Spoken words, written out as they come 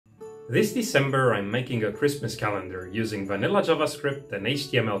This December I'm making a Christmas calendar using vanilla JavaScript and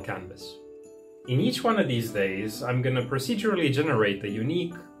HTML canvas. In each one of these days I'm gonna procedurally generate a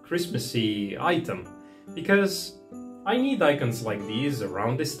unique Christmassy item because I need icons like these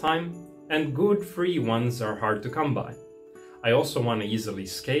around this time, and good free ones are hard to come by. I also want to easily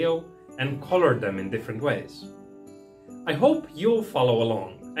scale and color them in different ways. I hope you'll follow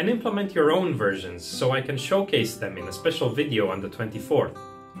along and implement your own versions so I can showcase them in a special video on the 24th.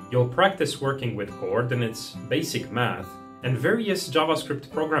 You'll practice working with coordinates, basic math, and various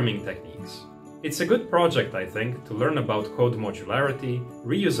JavaScript programming techniques. It's a good project, I think, to learn about code modularity,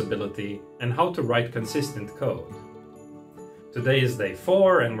 reusability, and how to write consistent code. Today is day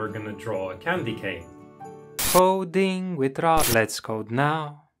 4 and we're gonna draw a candy cane. Coding with Radu. Let's code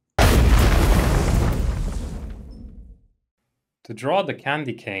now. To draw the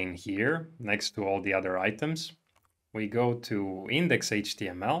candy cane here, next to all the other items, we go to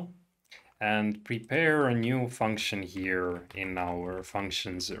index.html and prepare a new function here in our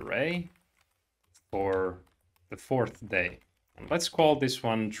functions array for the 4th day. And let's call this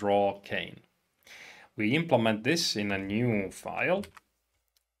one draw cane. We implement this in a new file,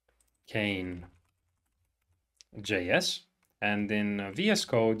 cane.js, and in VS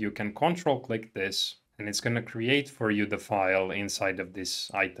Code you can control click this and it's going to create for you the file inside of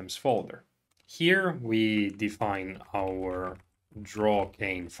this items folder. Here we define our draw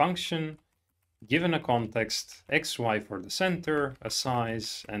cane function, given a context, xy for the center, a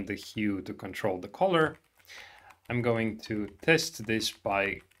size, and the hue to control the color. I'm going to test this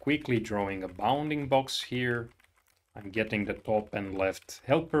by quickly drawing a bounding box here. I'm getting the top and left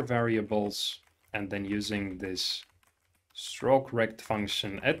helper variables and then using this stroke rect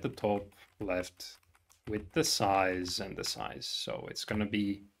function at the top left with the size and the size. So it's going to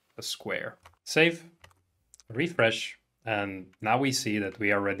be a square. Save, refresh, and now we see that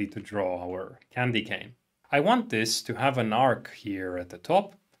we are ready to draw our candy cane. I want this to have an arc here at the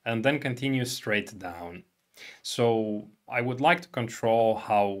top and then continue straight down. So I would like to control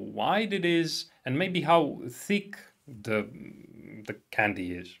how wide it is and maybe how thick the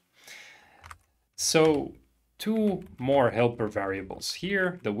candy is. So 2 more helper variables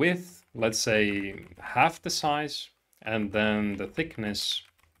here, the width, let's say half the size, and then the thickness,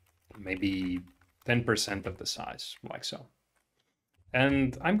 maybe 10% of the size, like so.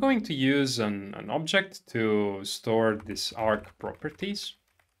 And I'm going to use an object to store this arc properties.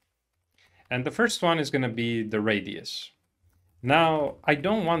 And the first one is going to be the radius. Now, I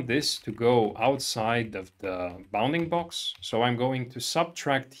don't want this to go outside of the bounding box, so I'm going to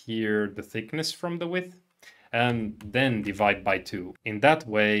subtract here the thickness from the width and then divide by 2. In that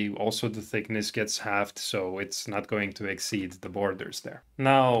way, also the thickness gets halved, so it's not going to exceed the borders there.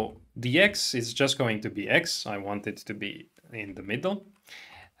 Now, the x is just going to be x. I want it to be in the middle.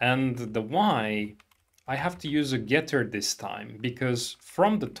 And the y, I have to use a getter this time, because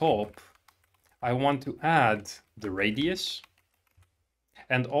from the top, I want to add the radius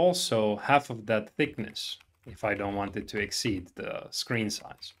and also half of that thickness if I don't want it to exceed the screen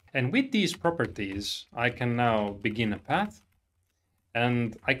size. And with these properties, I can now begin a path,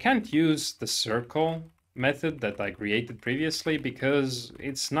 and I can't use the circle method that I created previously because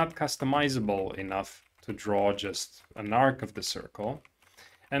it's not customizable enough to draw just an arc of the circle.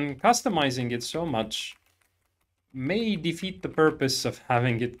 And customizing it so much may defeat the purpose of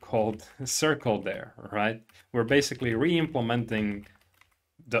having it called circle there, right? We're basically re-implementing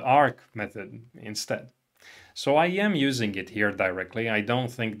the arc method instead. So I am using it here directly. I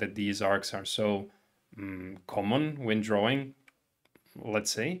don't think that these arcs are so common when drawing, let's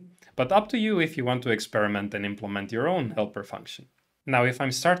say. But up to you if you want to experiment and implement your own helper function. Now, if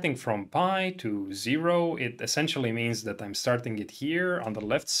I'm starting from pi to 0, it essentially means that I'm starting it here on the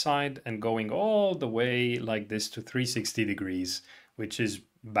left side and going all the way like this to 360 degrees, which is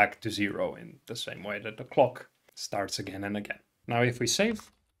back to 0 in the same way that the clock starts again and again. Now, if we save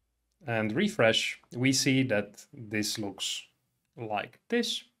and refresh, we see that this looks like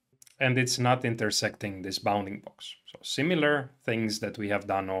this, and it's not intersecting this bounding box. So similar things that we have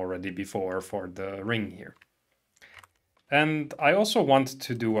done already before for the ring here. And I also want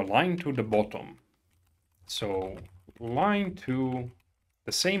to do a line to the bottom. So line to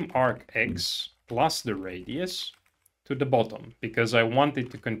the same arc x plus the radius to the bottom, because I want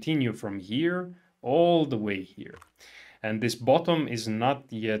it to continue from here all the way here. And this bottom is not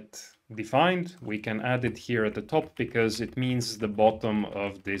yet defined. We can add it here at the top because it means the bottom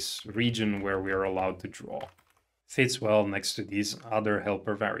of this region where we are allowed to draw. Fits well next to these other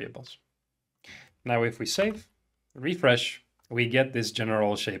helper variables. Now if we save, refresh, we get this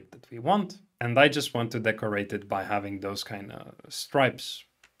general shape that we want, and I just want to decorate it by having those kind of stripes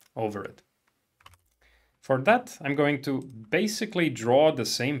over it. For that, I'm going to basically draw the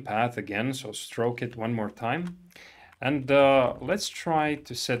same path again, so stroke it one more time. And let's try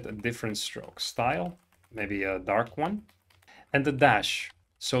to set a different stroke style, maybe a dark one. And the dash.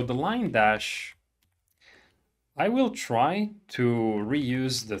 So the line dash, I will try to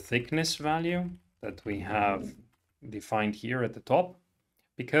reuse the thickness value that we have defined here at the top,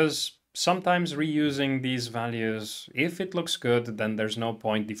 because sometimes reusing these values, if it looks good, then there's no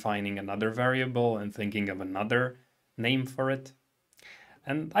point defining another variable and thinking of another name for it.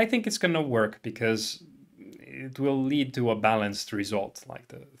 And I think it's going to work because it will lead to a balanced result, like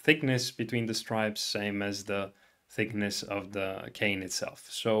the thickness between the stripes, same as the thickness of the cane itself.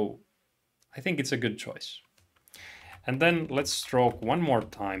 So I think it's a good choice. And then let's stroke one more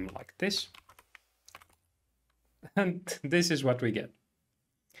time like this. And this is what we get.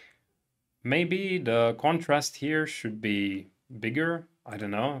 Maybe the contrast here should be bigger. I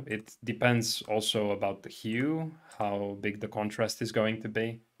don't know. It depends also about the hue, how big the contrast is going to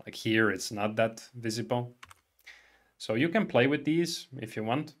be. Like here, it's not that visible. So you can play with these if you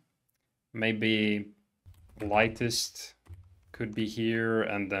want. Maybe lightest could be here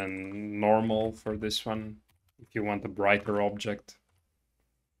and then normal for this one if you want a brighter object.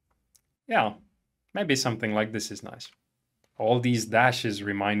 Yeah, maybe something like this is nice. All these dashes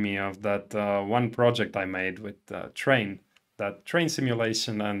remind me of that one project I made with train, that train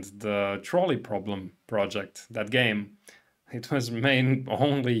simulation and the trolley problem project, that game. It was made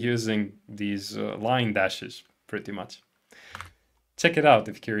only using these line dashes, pretty much. Check it out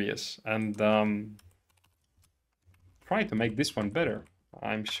if curious, and try to make this one better.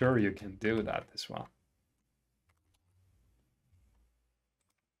 I'm sure you can do that as well.